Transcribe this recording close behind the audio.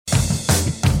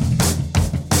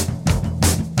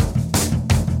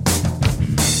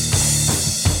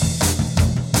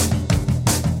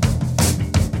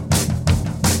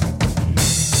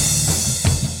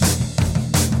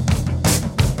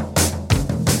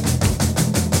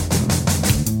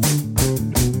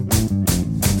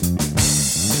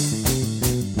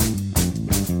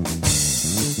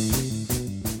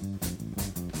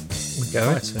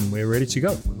we're ready to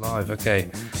go. Live, okay.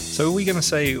 So are we going to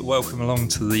say welcome along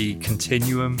to the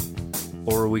continuum,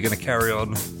 or are we going to carry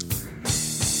on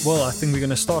Well, I think we're going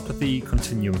to start with the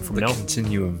continuum from the now.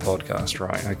 continuum podcast,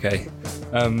 right? Okay.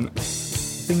 I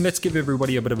think let's give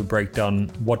everybody a bit of a breakdown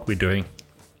what we're doing.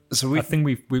 So I think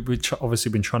we've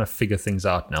obviously been trying to figure things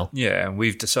out now. yeah, and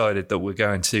we've decided that we're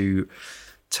going to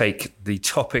take the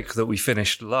topic that we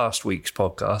finished last week's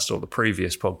podcast or the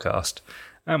previous podcast,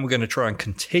 and we're going to try and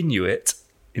continue it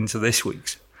into this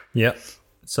week's. Yeah.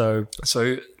 So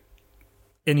So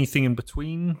anything in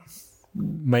between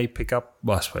may pick up.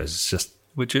 Well, I suppose it's just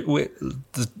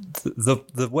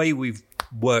the way we've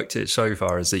worked it so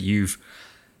far is that you've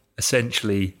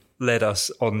essentially led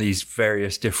us on these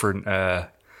various different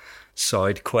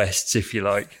side quests, if you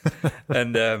like,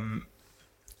 and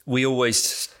we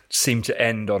always seem to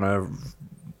end on a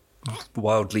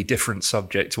wildly different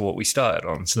subject to what we started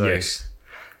on. So yes.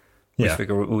 we Yeah.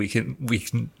 figure we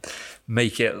can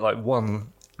make it like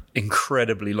one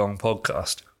incredibly long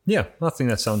podcast. Yeah, I think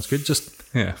that sounds good. Just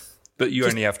Yeah. But you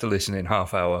only have to listen in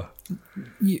half hour.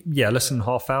 listen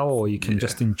half hour, or you can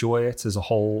just enjoy it as a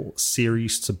whole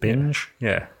series to binge.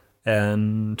 Yeah.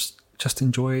 And just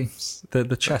enjoy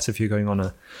the chat if you're going on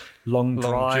a long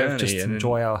drive. journey, Just and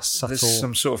enjoy our subtle. There's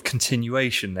some sort of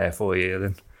continuation there for you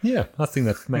then. Yeah, I think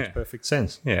that makes Yeah. perfect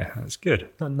sense. Yeah, that's good.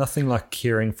 Nothing like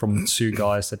hearing from two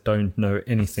guys that don't know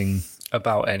anything.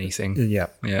 About anything. Yeah,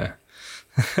 Yeah.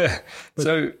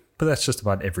 So but that's just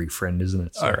about every friend, isn't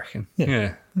it? So, I reckon.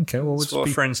 Yeah. okay, well, we'll That's just, what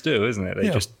be, friends do, isn't it? They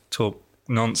Yeah. just talk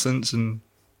nonsense and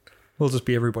we'll just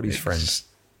be everybody's friends. just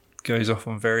goes off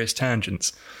on various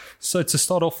tangents. So to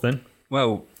start off then,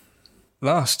 Well,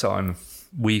 last time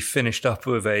we finished up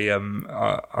with I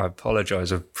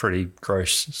apologise, a pretty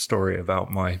gross story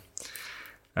about my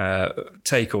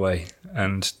takeaway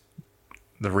and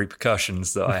the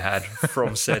repercussions that I had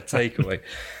from said takeaway.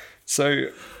 So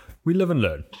we live and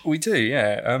learn. we do,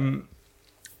 yeah.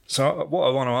 So what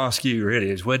I want to ask you really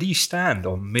is, where do you stand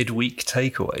on midweek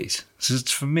takeaways? So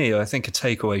for me, I think a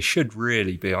takeaway should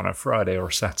really be on a Friday or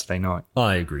a Saturday night.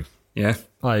 I agree. Yeah?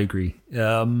 I agree.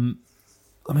 I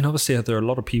mean, obviously, there are a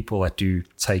lot of people that do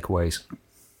takeaways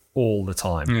all the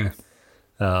time. Yeah.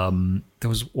 There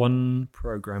was one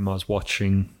program I was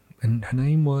watching, and her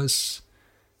name was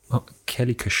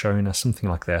Kelly Kashona, something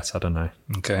like that. I don't know.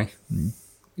 Okay.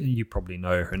 You probably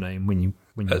know her name when you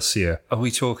see her. Are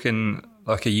we talking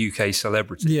like a UK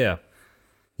celebrity? Yeah.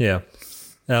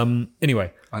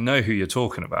 Anyway, I know who you're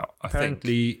talking about. I think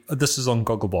apparently this is on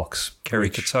Gogglebox. Kerry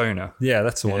which- Katona. Yeah,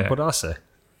 that's the one. Yeah. What did I say?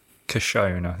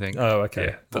 Kashone, I think. Oh, okay.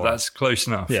 Yeah, but All right. that's close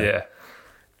enough. Yeah.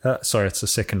 Yeah. Sorry, it's a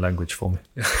second language for me.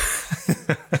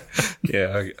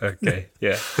 Yeah. Okay.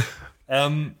 Yeah.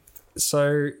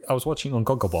 So I was watching on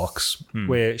Gogglebox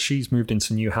where she's moved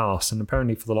into a new house, and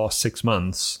apparently for the last 6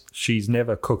 months she's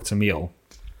never cooked a meal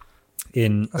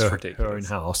in That's her own ridiculous.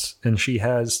 house, and she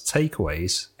has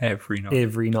takeaways Every night.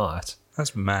 every night.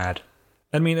 That's mad.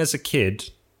 I mean, as a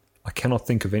kid, I cannot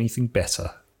think of anything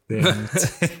better than to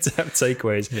have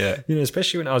takeaways. Yeah. You know,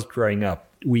 especially when I was growing up,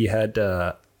 we had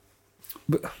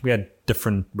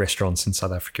different restaurants in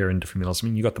South Africa and different meals. I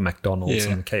mean, you got the McDonald's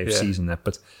Yeah, and the KFCs and that,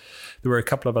 but there were a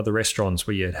couple of other restaurants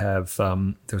where you'd have,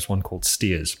 there was one called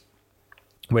Steers,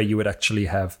 where you would actually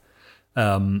have,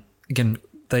 again,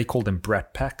 they called them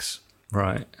brat packs.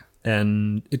 Right.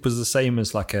 And it was the same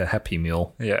as like a Happy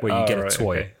Meal, Yeah. where you Oh, get a right,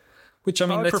 toy. okay. Which, I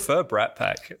mean, I let's- prefer Brat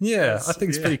Pack. yeah, I think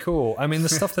it's pretty cool. I mean, the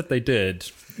stuff that they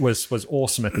did was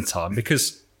awesome at the time,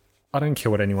 because I don't care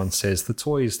what anyone says, the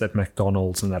toys that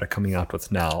McDonald's and that are coming out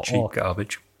with now Cheap are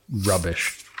garbage.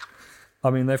 rubbish. I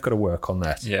mean, they've got to work on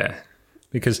that, Yeah.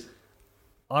 because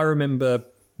I remember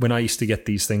when I used to get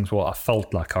these things, well, I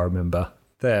felt like I remember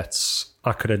that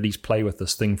I could at least play with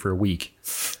this thing for a week.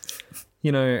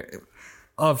 You know,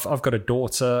 I've got a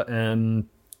daughter, and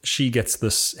she gets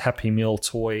this Happy Meal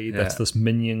toy that's Yeah. this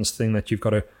Minions thing that you've got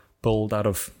to build out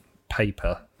of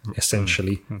paper,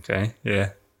 essentially. Okay. Yeah.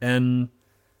 And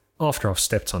after I've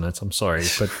stepped on it, I'm sorry,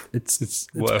 but it's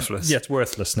worthless. Yeah, it's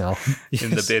worthless now. In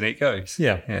the Yes. bin it goes.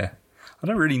 Yeah. Yeah. I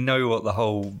don't really know what the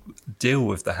whole deal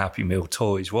with the Happy Meal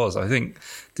toys was. I think,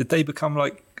 did they become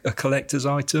like a collector's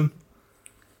item?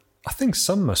 I think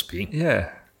some must be.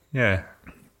 Yeah. Yeah.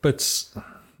 But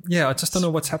yeah, I just don't know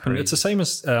what's happened. It's the same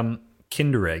as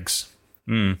Kinder Eggs.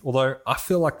 Although I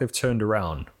feel like they've turned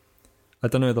around. I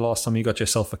don't know the last time you got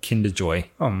yourself a Kinder Joy.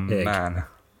 Oh, egg. man.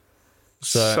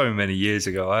 So- So many years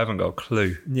ago. I haven't got a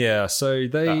clue. Yeah, so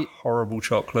they... That horrible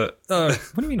chocolate. what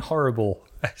do you mean horrible?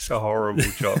 It's a horrible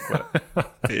chocolate.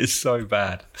 It is so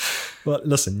bad. Well,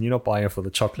 listen, you're not buying it for the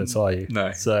chocolates, are you?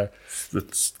 No. So,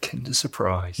 It's Kinder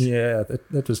Surprise. yeah,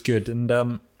 that was good. And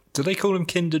Do they call them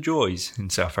Kinder Joys in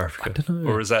South Africa? I don't know.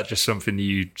 Or is that just something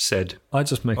you said? I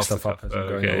just make Off the stuff up cuff. as I'm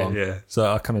going Okay, along. yeah. So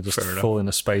I kind of just Fair enough. fill in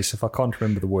a space. If I can't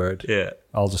remember the word, Yeah.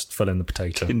 I'll just fill in the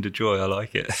potato. Kinder Joy, I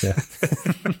like it. Yeah.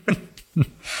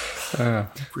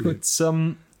 Brilliant. But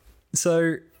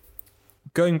so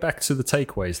going back to the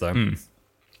takeaways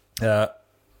though,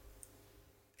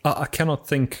 I cannot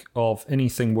think of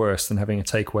anything worse than having a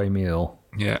takeaway meal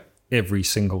Yeah. every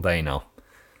single day now.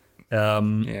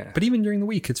 Yeah. But even during the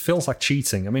week, it feels like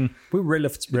cheating. I mean, we're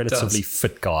relatively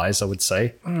fit guys, I would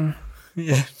say.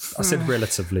 Yeah. I said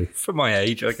relatively. For my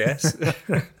age, I guess.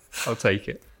 I'll take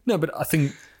it. No, but I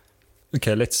think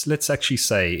okay. Let's actually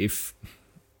say if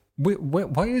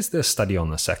why is there a study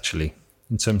on this actually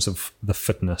in terms of the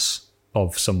fitness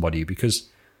of somebody? Because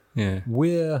Yeah.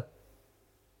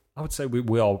 I would say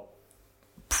we are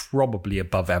probably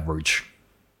above average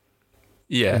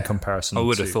Yeah. in comparison. I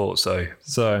would to, have thought so,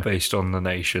 so. based on the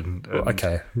nation. And-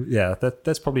 Okay, yeah,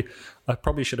 that's probably. I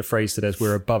probably should have phrased it as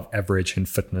we're above average in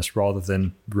fitness rather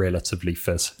than relatively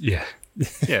fit. Yeah.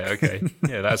 Yeah, okay.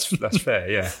 Yeah, that's fair,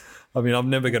 yeah. I mean, I'm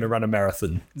never going to run a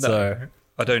marathon, so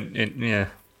I don't, yeah.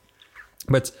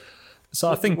 but so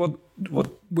I think What,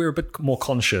 we're a bit more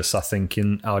conscious, I think,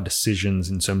 in our decisions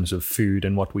in terms of food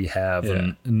and what we have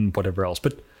and whatever else.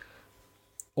 But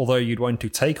although you'd won't do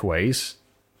takeaways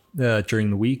during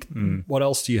the week, what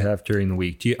else do you have during the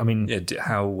week? yeah,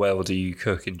 how well do you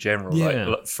cook in general? Yeah.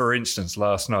 Like, for instance,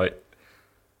 last night,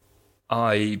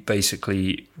 I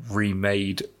basically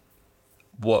remade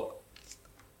what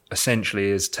essentially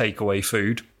is takeaway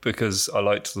food because I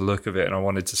liked the look of it and I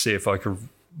wanted to see if I could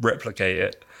replicate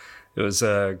it. It was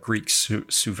Greek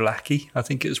souvlaki, I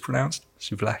think it was pronounced.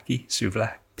 Souvlaki.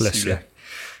 Bless you.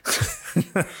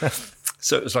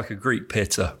 So it was like a Greek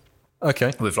pita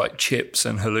Okay. with like chips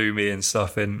and halloumi and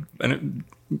stuff in. And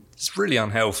it's really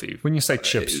unhealthy. When you say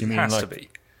chips, It you mean has like to be.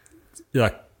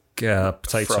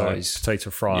 potato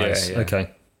fries. Yeah, yeah. Okay.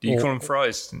 Do you Or- call them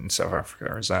fries in South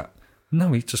Africa, or is that No,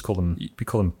 we just call them. We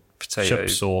call them potato,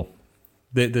 chips, or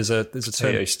there's a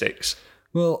potato term. sticks?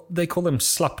 Well, they call them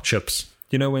slap chips.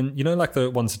 You know like the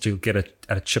ones that you get at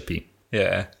a chippy.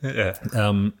 Yeah, yeah.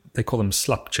 They call them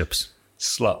slap chips.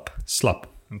 Slup. Slap.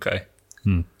 Okay.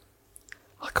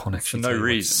 I can't actually no tell you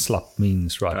reason. what slap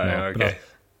means right now. Oh, but okay.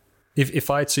 if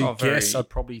I had to Oh, very- guess, I'd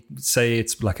probably say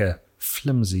it's like a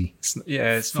flimsy. It's not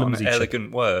Flimsy an chip.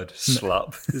 elegant word,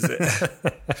 slup, is it?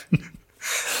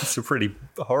 It's a pretty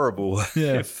horrible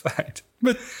Yeah. fact.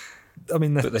 But I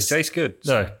mean, But they taste good.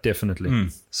 no, definitely.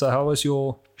 So, how was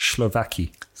your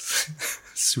Slovaki?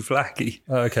 Souvlaki.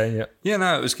 Oh, okay, yeah, Yeah,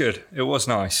 no, it was good. It was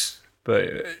nice. But,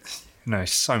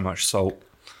 so much salt.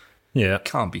 yeah.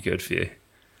 Can't be good for you.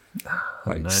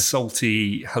 Like know.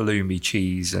 salty halloumi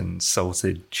cheese and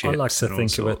salted chips. I like to and all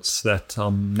think of sorts. it that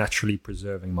I'm naturally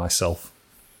preserving myself.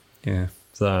 Yeah.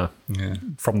 So, Yeah.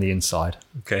 from the inside.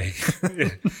 Okay.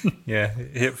 Yeah.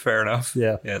 Fair enough.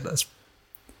 Yeah. Yeah. That's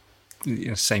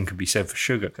same could be said for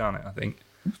sugar, can't it? I think.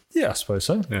 Yeah, I suppose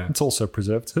so. Yeah. It's also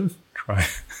preservative. Try.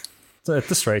 So at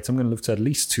this rate, I'm going to look to at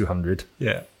least 200.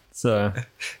 Yeah. So,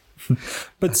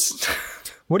 but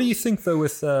what do you think though?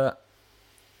 With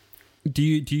do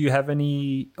you have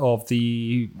any of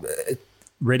the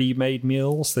ready-made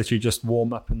meals that you just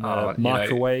warm up in the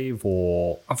microwave,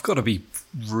 or I've got to be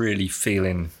really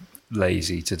feeling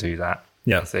lazy to do that.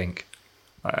 Yeah. I think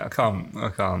I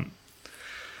can't.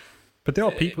 But there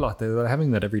are people out there that are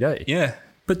having that every day. Yeah.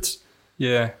 But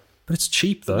Yeah. it's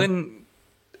cheap though. Then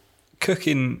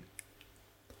cooking,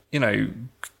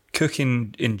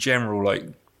 cooking in general, like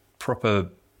proper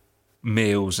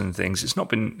meals and things, it's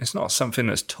not something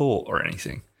that's taught or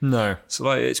anything. No. So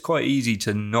like it's quite easy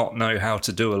to not know how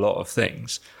to do a lot of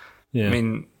things. Yeah. I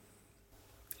mean,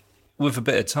 with a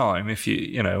bit of time, if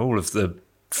all of the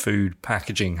food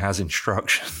packaging has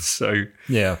instructions, so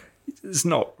yeah. it's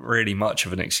not really much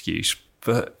of an excuse,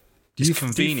 but Do it's you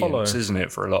convenience, follow- isn't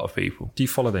it, for a lot of people? Do you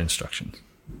follow the instructions?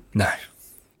 No.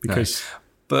 Because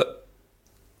But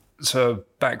so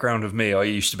background of me, I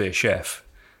used to be a chef.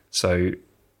 So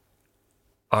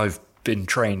I've been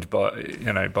trained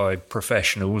by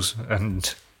professionals,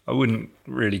 and I wouldn't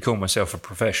really call myself a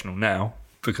professional now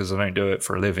because I don't do it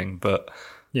for a living, but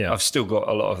yeah, I've still got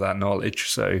a lot of that knowledge.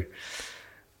 So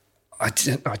I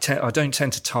don't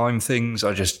tend to time things.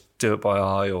 I just do it by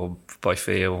eye or by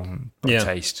feel, and by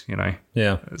taste,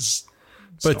 yeah. It's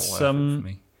But, not worth it for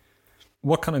me.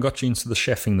 What kind of got you into the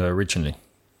chefing though originally?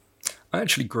 I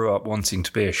actually grew up wanting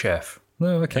to be a chef.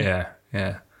 No, okay.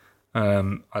 Yeah.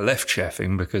 I left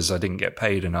chefing because I didn't get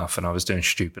paid enough and I was doing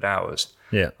stupid hours.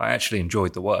 Yeah. I actually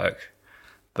enjoyed the work,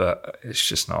 but it's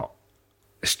just not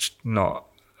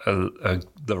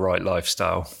the right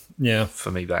lifestyle. Yeah.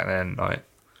 for me back then. Like,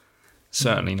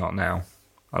 certainly not now.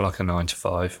 I like a 9 to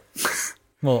 5.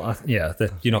 Well, you're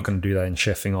not going to do that in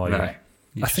chefing, are you? No,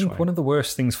 you I just think won't. one of the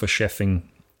worst things for chefing,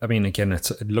 I mean, again, it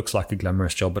looks like a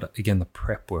glamorous job, but again, the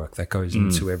prep work that goes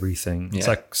into everything. It's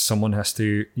Yeah. like someone has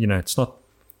to, it's not.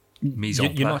 Mise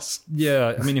en You're place. not.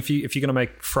 Yeah, I mean, if you're going to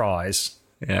make fries,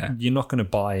 Yeah. you're not going to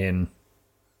buy in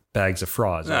bags of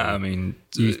fries. No, are you? I mean,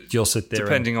 You'll sit there.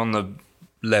 depending on the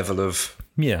level of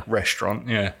Yeah, restaurant,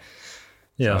 yeah.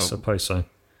 I So- suppose so.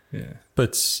 Yeah.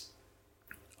 But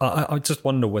I just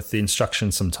wonder with the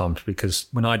instructions sometimes, because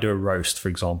when I do a roast, for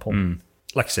example,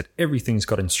 like I said, everything's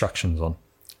got instructions on.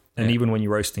 And Yeah. even when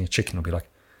you're roasting a chicken, it'll be like,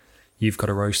 you've got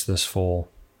to roast this for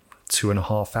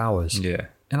 2.5 hours. Yeah.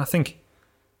 And I think,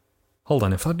 hold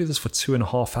on, if I do this for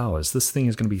 2.5 hours, this thing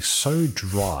is going to be so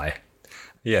dry.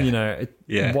 Yeah.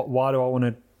 Yeah. Why do I want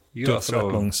to You do got it for that sort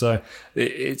of- long? So,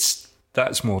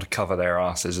 That's more to cover their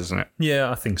asses, isn't it? yeah,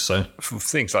 I think so. For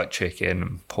things like chicken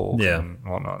and pork Yeah. and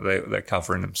whatnot, they're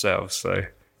covering themselves. So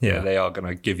Yeah. they are going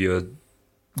to give you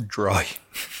a dry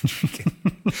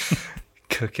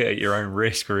cook it at your own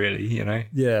risk, really.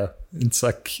 Yeah, it's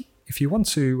like, if you want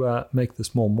to make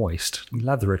this more moist,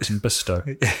 lather it in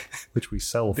Bisto, which we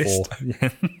sell Bisto. for. Yeah.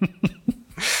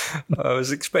 I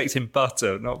was expecting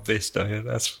butter, not Visto.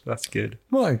 That's good.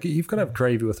 Well, you've got to have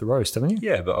gravy with the roast, haven't you?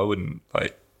 Yeah, but I wouldn't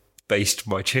baste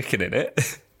my chicken in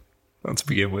it. Not to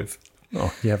begin with.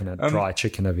 Oh, you haven't had dry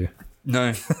chicken, have you?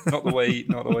 No, not the way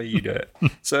you do it.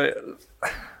 So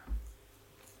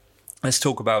let's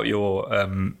talk about your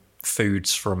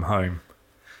foods from home,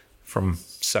 from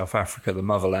South Africa, the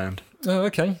motherland. Oh,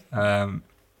 okay.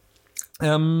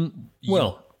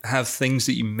 Well, Have things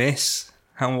that you miss?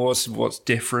 What's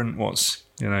different? What's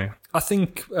I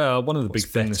think one of the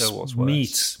big better, things, what's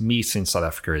worse? meat in South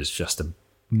Africa is just a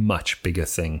much bigger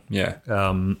thing. Yeah.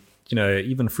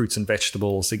 Even fruits and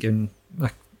vegetables. Again,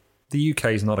 like, the UK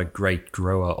is not a great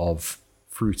grower of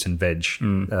fruit and veg.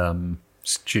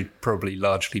 It's probably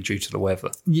largely due to the weather.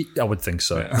 I would think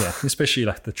so. Yeah, especially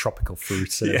like the tropical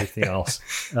fruits and everything else.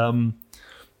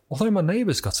 Although my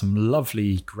neighbour's got some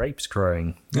lovely grapes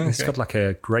growing. He's Okay. got like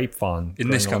a grapevine In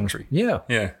this growing along- country?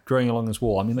 Yeah, growing along his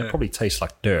wall. I mean, they probably taste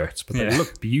like dirt, but they Yeah.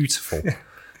 look beautiful.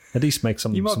 At least make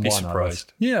some. You might some be wine out of it.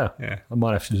 surprised. Yeah, Yeah. I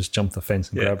might have to just jump the fence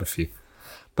and Yeah. grab a few.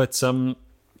 But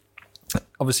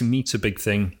obviously, meat's a big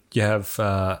thing. You have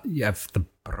the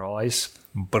braais.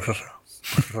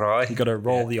 Braai. You got to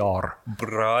roll the R.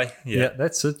 Braai. Yeah. Yeah.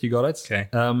 That's it. You got it. Okay.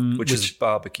 Which Which is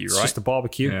barbecue, it's right? just a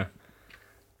barbecue. Yeah.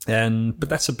 But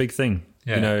that's a big thing.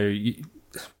 Yeah.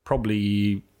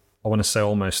 Probably, I want to say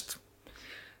almost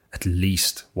at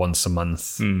least once a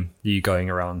month, you going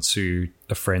around to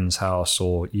a friend's house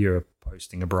or you're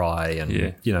posting a braai and,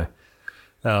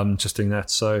 just doing that.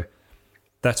 So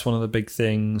that's one of the big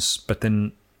things. But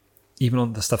then even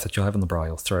on the stuff that you'll have on the braai,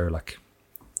 you'll throw like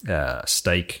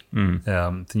steak.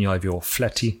 Then you have your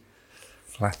flatty,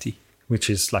 which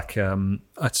is like,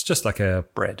 it's just like a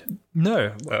Bread.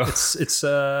 no, it's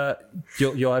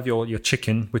you'll have your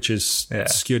chicken, which is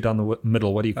skewed down the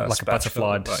middle. What do you call like a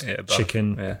butterflied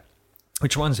chicken? Yeah.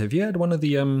 Which ones have you had? One of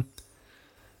the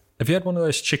have you had one of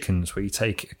those chickens where you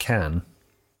take a can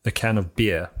of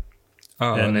beer?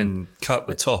 Oh, and then cut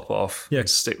the top off. Yeah. And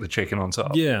stick the chicken on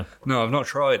top. Yeah, No, I've not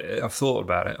tried it. I've thought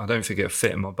about it. I don't think it'll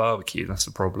fit in my barbecue. That's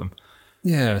the problem.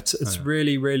 yeah, it's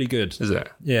really really good. Is it?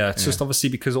 Yeah, it's just obviously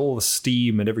because all the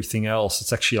steam and everything else,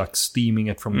 it's actually like steaming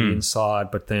it from the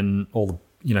inside, but then all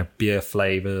the beer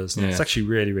flavors. And It's Yeah. actually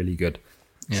really really good.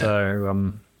 Yeah.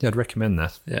 So I'd recommend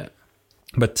that. Yeah.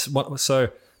 But so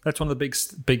that's one of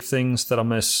the big things that I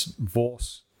miss.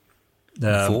 Vors.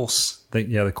 Force.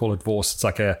 They call it Vors. It's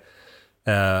like a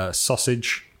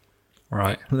sausage.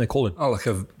 Right. They call it. Oh, like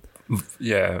a Wurst.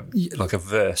 Yeah.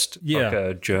 Like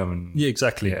a German. Yeah,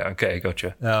 exactly. Yeah, okay,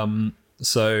 gotcha.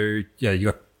 So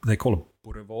they call it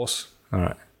Boerewors. All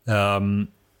right.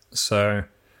 So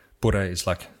Boere is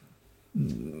like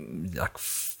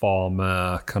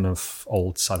farmer kind of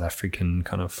old South African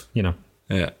kind of Yeah.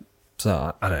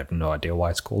 So I have no idea why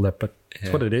it's called that, but it's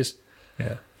Yeah. what it is.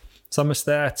 Yeah. So I miss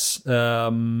that.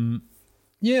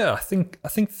 I think the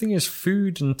thing is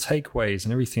food and takeaways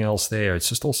and everything else there. It's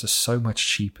just also so much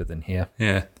cheaper than here.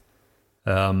 Yeah.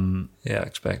 Yeah, I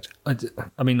expect.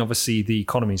 I mean, obviously the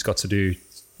economy's got to do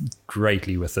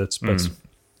greatly with it, but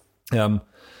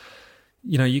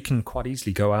you can quite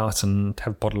easily go out and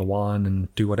have a bottle of wine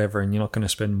and do whatever, and you're not going to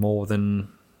spend more than,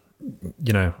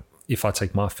 if I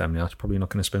take my family out, probably not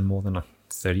going to spend more than like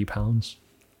 £30.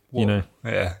 Yeah.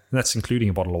 And that's including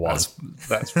a bottle of wine.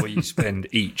 That's what you spend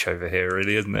each over here,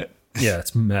 really, isn't it? Yeah,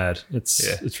 it's mad.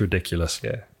 It's ridiculous.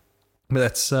 Yeah. But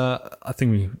that's, I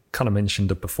think we kind of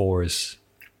mentioned it before,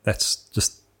 that's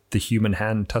just the human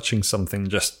hand touching something,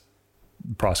 just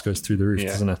the price goes through the roof,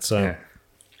 doesn't it? So,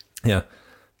 yeah.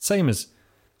 Same as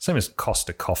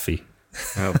Costa coffee.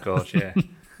 Oh, God, yeah.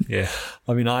 Yeah.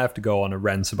 I mean, I have to go on a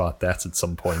rant about that at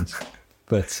some point.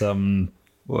 But,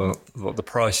 well, what the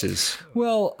prices?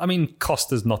 well, I mean,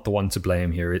 Costa's not the one to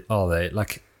blame here, are they?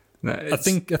 Like, No, I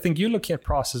think you're looking at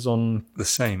prices on. the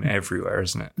same everywhere,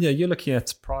 isn't it? Yeah, you're looking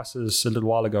at prices a little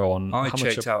while ago on. I how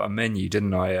checked much out a menu,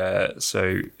 didn't I?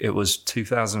 So it was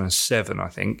 2007, I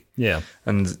think. Yeah.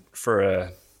 And for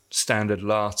a standard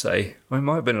latte, well, it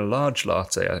might have been a large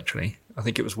latte, actually. I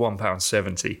think it was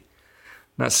 £1.70.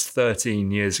 That's 13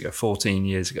 years ago, 14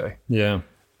 years ago. Yeah.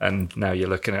 And now you're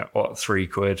looking at, what,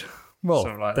 £3? Well,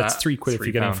 Something like that's that. £3 if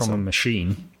you're getting it from a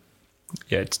machine.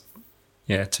 Yeah,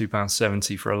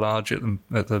 £2.70 for a large at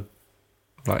the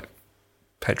like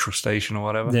petrol station or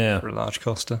whatever. Yeah. For a large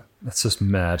Costa. That's just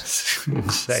mad. It's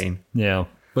insane. Yeah.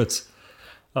 But,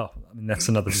 I mean, that's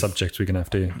another subject we're going to have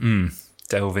to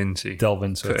Delve into. delve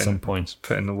into at some point.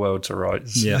 Putting the world to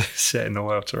rights. Yeah. Setting the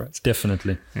world to rights.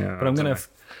 Definitely. Yeah, But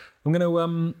I'm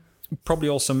gonna probably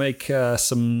also make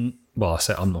some. Well,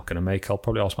 I'm not gonna make. I'll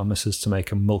probably ask my missus to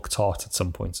make a milk tart at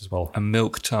some point as well. A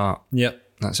milk tart. Yeah.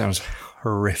 That sounds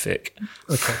horrific.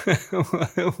 Okay.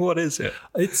 What is it?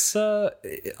 It's. I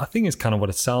think it's kind of what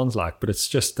it sounds like, but it's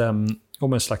just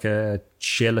almost like a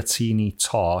gelatine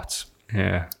tart,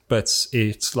 Yeah. but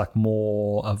it's like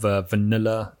more of a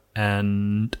vanilla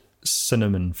and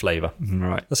cinnamon flavor.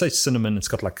 Right. I say cinnamon. It's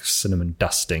got like cinnamon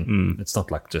dusting. It's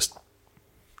not like just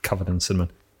covered in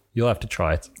cinnamon. You'll have to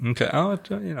try it. Okay.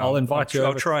 I'll invite you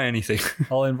I'll over. try anything.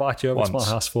 I'll invite you over to my Once.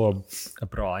 house for a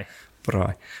braai.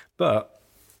 But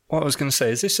what I was going to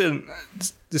say is this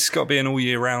has got to be an all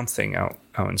year round thing out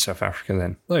in South Africa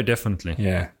then. Oh, definitely.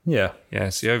 Yeah. Yeah. Yeah.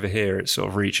 See, over here it sort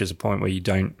of reaches a point where you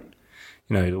don't,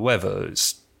 the weather.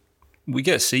 We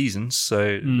get seasons,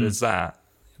 so there's that.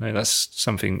 That's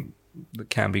something that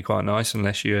can be quite nice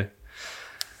unless you're,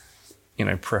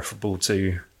 preferable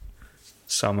to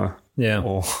summer. Yeah.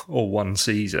 Or one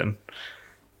season.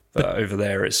 But over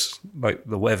there, it's like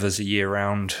the weather's a year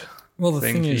round. Well, the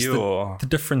thing thing for is, you, or the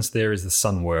difference there is the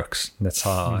sun works. That's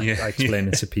how I Yeah. explain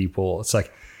it to people. It's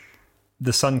like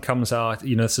the sun comes out,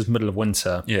 this is middle of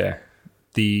winter. yeah,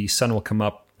 The sun will come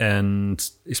up, and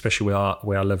especially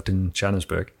where I lived in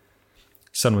Johannesburg,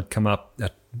 sun would come up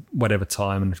at whatever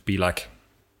time and it'd be like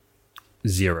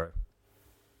 0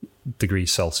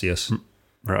 degrees Celsius.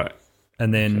 right,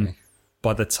 And then Okay.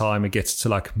 by the time it gets to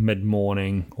like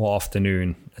mid-morning or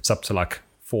afternoon, it's up to like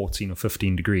 14 or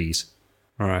 15 degrees.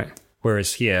 right.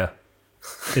 Whereas here,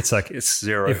 it's like It's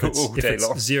 0 if it's, all if day it's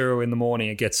long. 0 in the morning,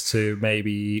 it gets to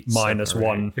maybe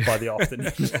 -1 8. by the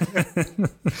afternoon.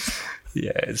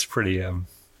 Yeah, it's pretty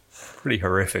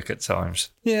horrific at times.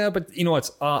 Yeah, but you know what?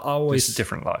 I always It's a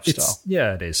different lifestyle.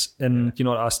 it is, and you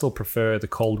know what? I still prefer the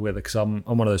cold weather because I'm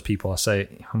one of those people. I say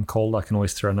I'm cold, I can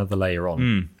always throw another layer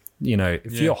on.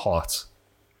 If you're hot,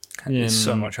 It's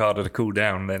so much harder to cool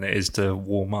down than it is to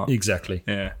warm up. exactly,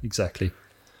 Yeah. exactly.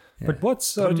 But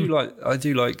what's But I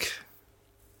do like.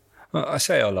 Well, I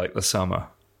say I like the summer.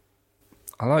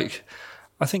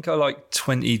 I think I like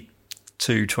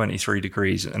 22, 23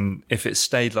 degrees, and if it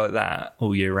stayed like that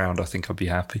all year round, I think I'd be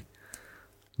happy.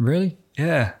 really?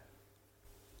 Yeah,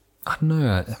 I don't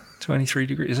know. 23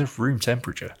 degrees is room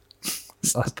temperature.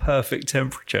 It's the perfect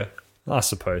temperature. I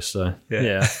suppose so. Yeah.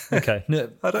 Yeah. Okay. No,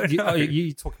 I don't know.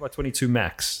 You talk about 22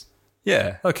 max.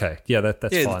 Yeah, Okay. Yeah,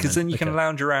 that's yeah, fine. because then you can Okay.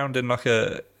 lounge around in like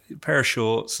a pair of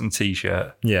shorts and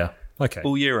t-shirt Yeah. Okay.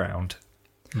 all year round.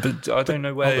 But I don't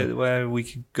know where we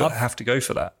could have to go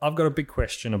for that. I've got a big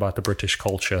question about the British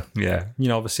culture. Yeah,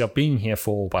 Obviously, I've been here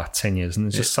for about 10 years, and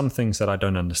there's just some things that I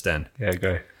don't understand. yeah,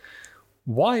 go.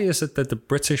 Why is it that the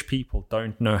British people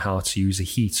don't know how to use a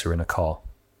heater in a car?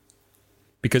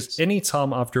 Because any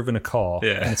time I've driven a car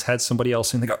Yeah. and it's had somebody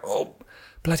else in, they go, oh,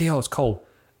 bloody hell, it's cold.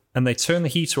 And they turn the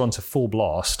heater on to full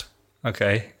blast.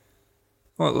 Okay.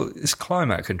 Well, it's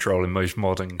climate control in most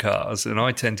modern cars, and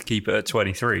I tend to keep it at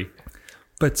 23.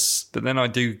 But But then I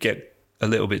do get a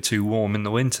little bit too warm in the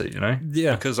winter,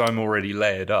 Yeah. because I'm already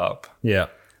layered up. yeah.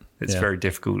 It's Yeah. very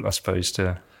difficult, I suppose,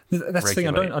 to. That's the thing.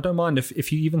 regulate. I don't mind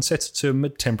if you even set it to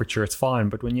mid temperature, it's fine.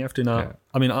 But when you have to now, Yeah.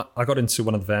 I mean, I got into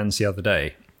one of the vans the other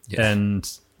day, and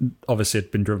obviously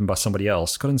it'd been driven by somebody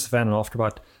else. Got into the van, and after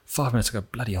about 5 minutes, I go,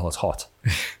 bloody hell, it's hot.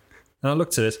 And I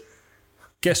looked at it.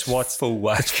 Guess what? Full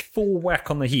whack. Full whack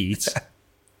on the heat.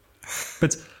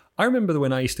 But I remember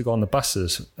when I used to go on the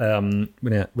buses when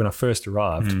I first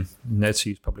arrived, and had to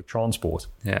use public transport.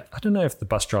 Yeah. I don't know if the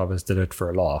bus drivers did it for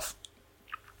a laugh,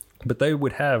 but they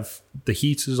would have the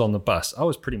heaters on the bus. I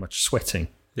was pretty much sweating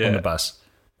on the bus.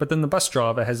 But then the bus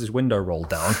driver has his window rolled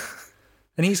down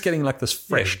and he's getting like this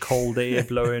fresh cold air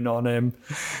blowing on him.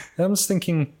 And I'm just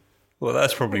thinking, well,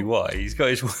 that's probably why. He's got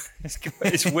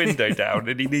his window down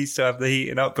and he needs to have the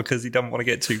heating up because he doesn't want to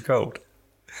get too cold.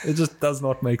 It just does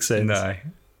not make sense. No.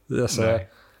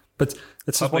 But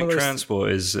it's public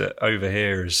transport is over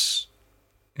here is,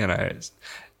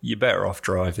 you're better off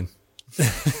driving.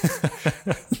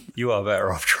 You are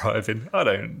better off driving.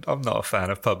 I'm not a fan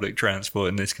of public transport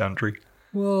in this country.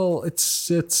 Well,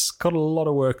 it's got a lot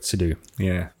of work to do.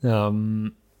 Yeah. I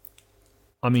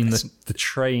mean, the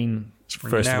train,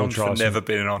 first of all, drives for never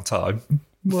being on time.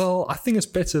 Well, I think it's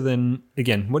better than,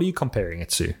 again, what are you comparing it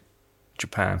to?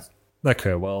 Japan.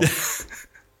 Okay, well,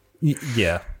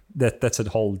 yeah, that's a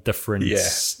whole different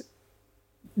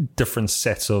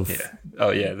set of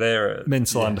they're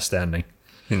mental understanding.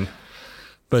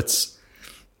 But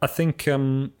I think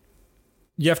you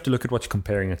have to look at what you're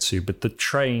comparing it to. But the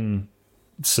train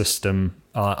system,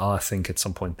 I think at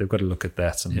some point they've got to look at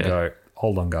that and go,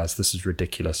 hold on, guys, this is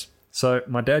ridiculous. So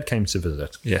my dad came to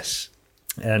visit. Yes.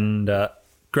 And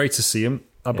great to see him.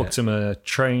 I booked him a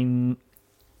train.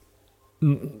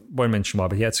 Won't mention why,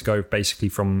 but he had to go basically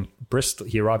from Bristol.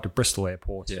 He arrived at Bristol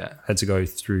Airport. Yeah. Had to go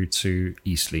through to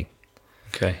Eastleigh.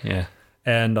 Okay, yeah.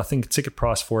 And I think ticket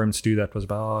price for him to do that was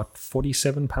about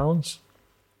 £47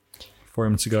 for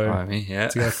him to go. To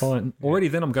go fine. Already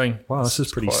then I'm going, wow, this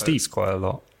is pretty steep. It's quite a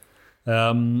lot.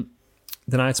 Then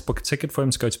I had to book a ticket for him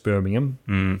to go to Birmingham.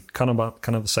 Kind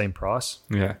of the same price.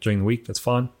 Yeah. During the week, that's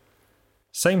fine.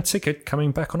 Same ticket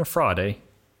coming back on a Friday.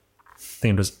 I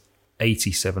think it was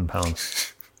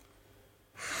 £87.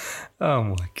 Oh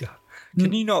my god!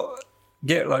 Can you not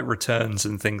get like returns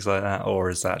and things like that, or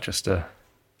is that just a?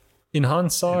 In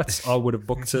hindsight, I would have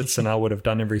booked it and I would have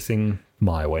done everything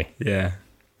my way. Yeah,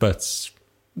 but it's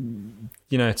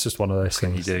just one of those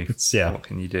things. What can you do? What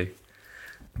can you do?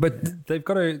 But they've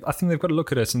got to. I think they've got to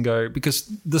look at it and go, because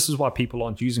this is why people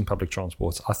aren't using public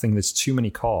transport. I think there's too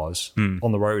many cars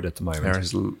on the road at the moment. There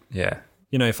is, yeah.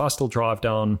 If I still drive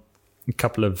down a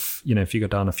couple of, if you go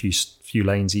down a few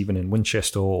lanes, even in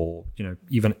Winchester or,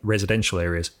 even residential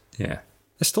areas, there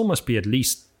still must be at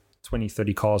least 20,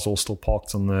 30 cars all still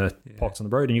parked on the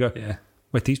road. And you go,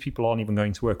 wait, these people aren't even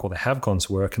going to work, or they have gone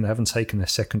to work and they haven't taken their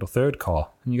second or third car.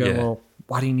 And you go, well,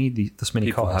 why do you need this many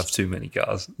people cars? Have too many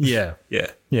cars. Yeah.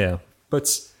 Yeah.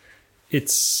 But I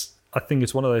think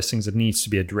it's one of those things that needs to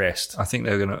be addressed. I think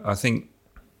I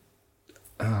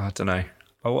don't know.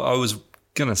 I was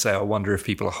going to say, I wonder if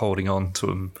people are holding on to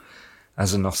them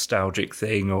as a nostalgic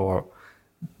thing, or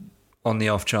on the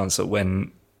off chance that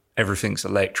when everything's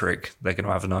electric, they're going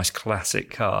to have a nice classic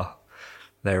car.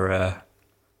 Their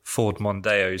Ford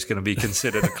Mondeo is going to be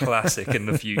considered a classic in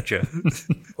the future.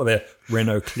 Or their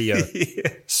Renault Clio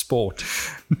Sport.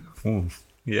 Ooh,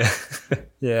 yeah.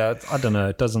 Yeah, I don't know.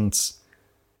 It doesn't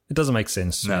make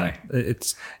sense. No.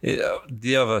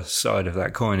 The other side of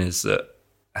that coin is that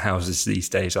houses these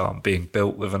days aren't being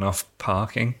built with enough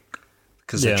parking,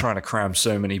 because they're trying to cram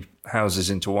so many houses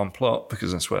into one plot,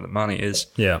 because that's where the money is,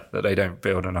 that they don't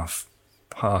build enough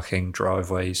parking,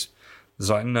 driveways. There's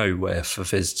like nowhere for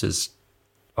visitors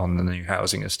on the new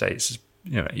housing estates.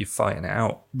 You're fighting it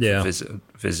out for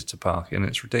visitor parking.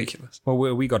 It's ridiculous.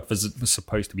 Well, we got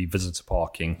supposed to be visitor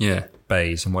parking,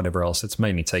 bays and whatever else. It's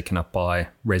mainly taken up by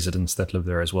residents that live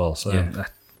there as well. So I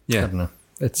don't know.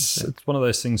 It's one of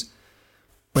those things.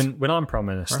 When I'm Prime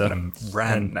Minister, we're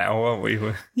rant now, aren't we?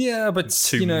 But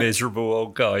two miserable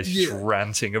old guys just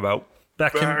ranting about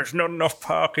there's not enough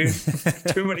parking,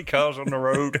 too many cars on the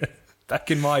road.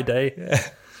 Back in my day,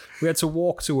 we had to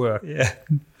walk to work. Yeah,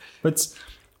 but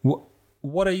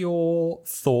what are your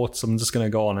thoughts? I'm just going to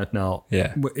go on it now.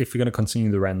 Yeah, if you're going to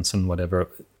continue the rants and whatever,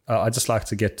 I'd just like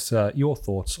to get your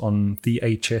thoughts on the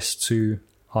HS2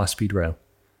 high-speed rail.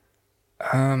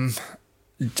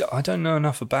 I don't know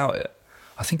enough about it.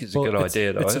 I think it's a good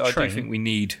idea, though. I do think we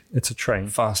need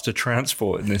faster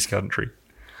transport in this country.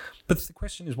 But the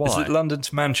question is why? Is it London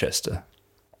to Manchester?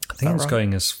 I think it's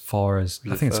going as far as...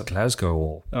 I think it's Glasgow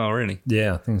or... Oh, really?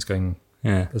 Yeah, I think it's going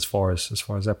as far as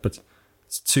that. But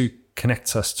it's to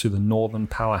connect us to the Northern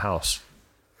Powerhouse.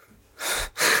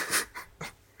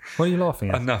 What are you laughing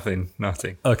at? Nothing.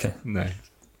 Okay. No.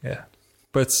 Yeah.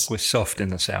 But we're soft in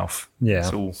the south. Yeah.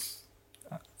 It's all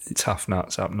tough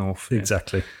nuts up north.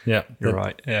 Exactly. Yeah. You're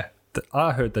right. Yeah.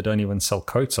 I heard they don't even sell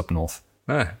coats up north.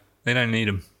 No, they don't need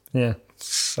them. Yeah.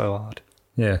 It's so hard.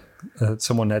 Yeah.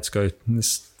 Someone had to go,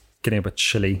 this getting a bit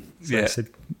chilly. So they said,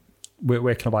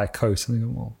 where can I buy a coat? And they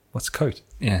go, well, what's a coat?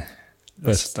 Yeah.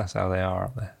 That's how they are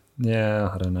up there.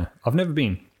 Yeah, I don't know. I've never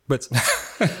been. But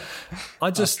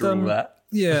I just After all that.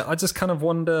 yeah, I just kind of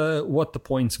wonder what the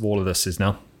point of all of this is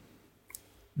now.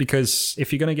 Because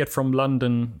if you're going to get from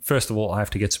London, first of all, I have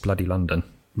to get to bloody London,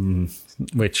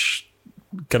 which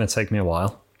going to take me a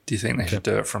while. Do you think they should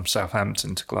do it from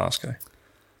Southampton to Glasgow?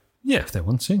 Yeah, if they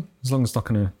want to, as long as it's not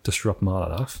going to disrupt my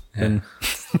life, then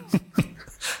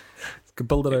could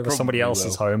build it over somebody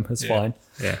else's home. It's fine.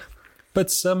 Yeah.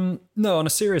 But no, on a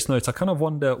serious note, I kind of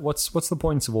wonder what's the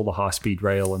point of all the high speed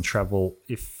rail and travel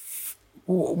if.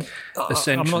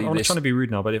 Essentially, I'm not trying to be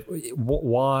rude now, but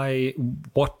why?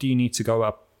 What do you need to go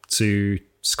up to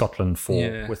Scotland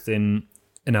for within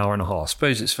an hour and a half? I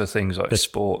suppose it's for things like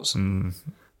sports and.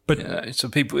 But so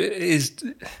people, it is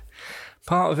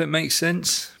part of it makes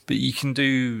sense, but you can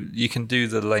do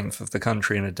the length of the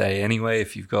country in a day anyway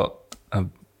if you've got a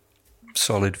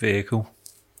solid vehicle.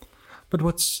 But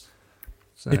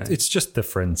it's just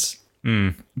different.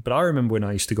 But I remember when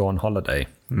I used to go on holiday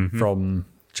from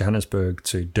Johannesburg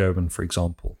to Durban, for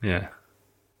example. Yeah.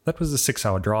 That was a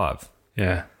 6-hour drive.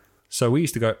 Yeah. So we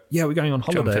used to go, we're going on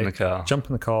holiday. Jump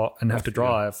in the car. And have to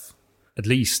drive at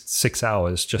least 6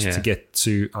 hours just to get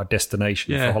to our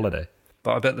destination for holiday.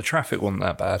 But I bet the traffic wasn't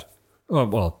that bad. Oh,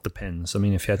 well, it depends. I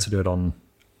mean, if you had to do it on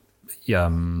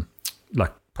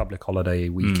like public holiday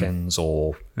weekends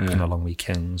or long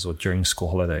weekends or during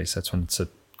school holidays, that's when it's a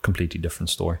completely different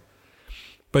story.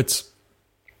 But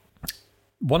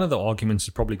one of the arguments is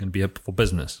probably going to be for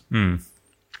business.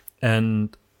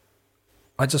 And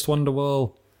I just wonder,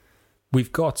 well,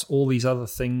 we've got all these other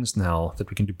things now that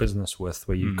we can do business with,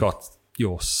 where you've got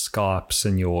your Skypes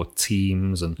and your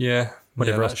Teams and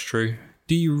whatever else. That's true.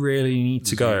 Do you really need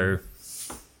to go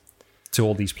to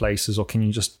all these places, or can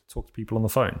you just talk to people on the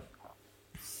phone?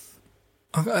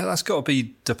 That's got to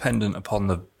be dependent upon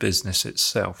the business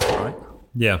itself, right?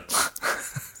 Yeah.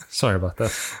 Sorry about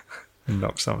that.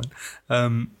 Knock something.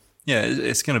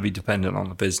 It's going to be dependent on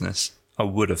the business, I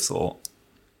would have thought.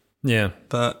 Yeah.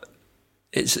 But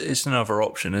it's another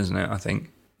option, isn't it, I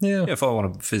think? Yeah. If I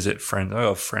want to visit friends, I have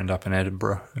a friend up in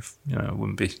Edinburgh. It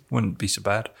wouldn't be so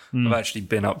bad. I've actually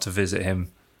been up to visit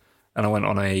him, and I went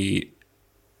on I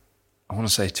want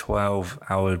to say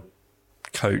 12-hour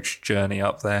coach journey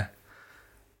up there,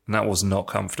 and that was not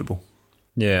comfortable.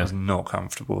 Yeah. It was not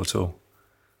comfortable at all.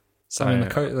 So I mean,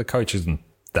 the coach isn't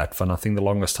that fun. I think the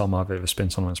longest time I've ever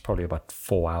spent on it was probably about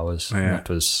 4 hours, and that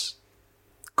was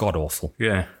god awful.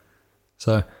 Yeah.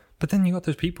 So, but then you got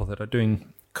those people that are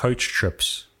doing coach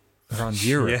trips around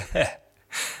Europe. Yeah.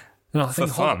 And I think,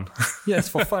 for fun. Yeah, it's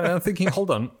for fun. And I'm thinking,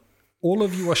 hold on, all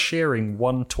of you are sharing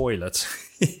one toilet.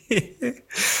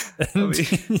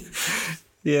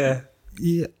 Yeah.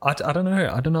 Yeah, I don't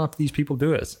know. I don't know if these people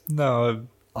do it. No,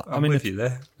 I'm with you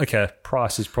there. Okay,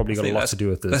 price has probably got a lot to do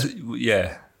with this.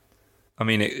 Yeah. I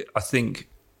mean, I think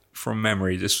from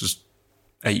memory, this was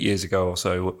 8 years ago or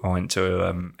so. I went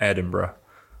to Edinburgh.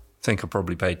 I think I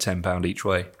probably paid £10 each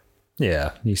way.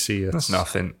 Yeah, you see, that's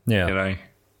nothing. Yeah, you know,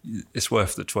 it's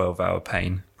worth the 12-hour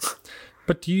pain.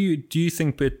 But do you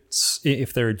think that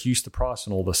if they reduced the price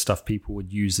and all this stuff, people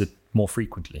would use it more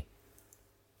frequently?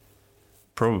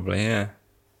 Probably, yeah.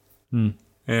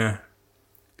 Yeah.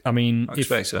 I mean, I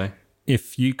expect so.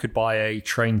 If you could buy a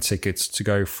train ticket to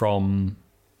go from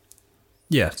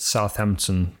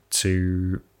Southampton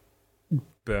to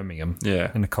Birmingham,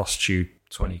 and it costs you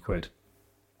 20 quid.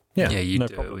 Yeah, you'd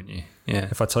do it, wouldn't you? Yeah.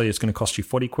 If I tell you it's going to cost you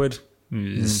 40 quid,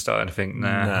 you're starting to think,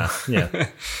 nah. Yeah.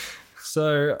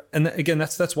 So, and again,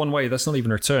 that's one way. That's not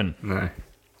even a return. No.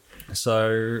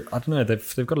 So I don't know.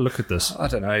 They've got to look at this. I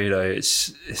don't know. Though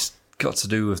it's got to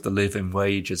do with the living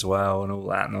wage as well and all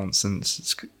that nonsense.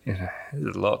 It's,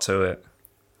 there's a lot to it.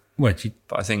 But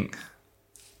I think,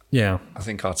 I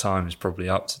think our time is probably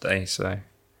up today. So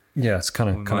it's kind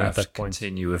of at that point.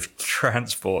 Continue with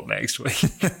transport next week.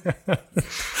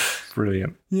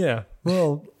 Brilliant. Yeah.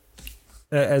 Well,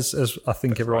 as I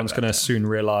think everyone's going to soon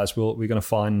realise, we're going to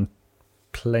find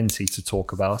plenty to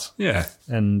talk about. Yeah.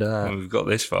 And we've got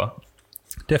this far.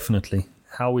 Definitely.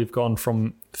 How we've gone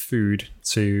from food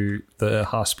to the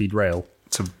high-speed rail.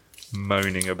 To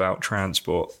moaning about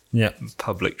transport. Yeah.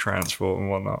 Public transport and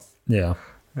whatnot. Yeah.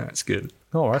 That's good.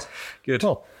 All right. Good.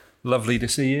 Well, lovely to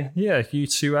see you. Yeah, you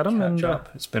too, Adam. Catch up.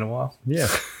 It's been a while. Yeah,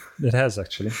 it has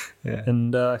actually. Yeah.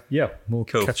 And we'll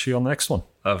catch you on the next one.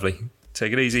 Lovely.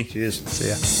 Take it easy. Cheers. See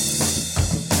ya.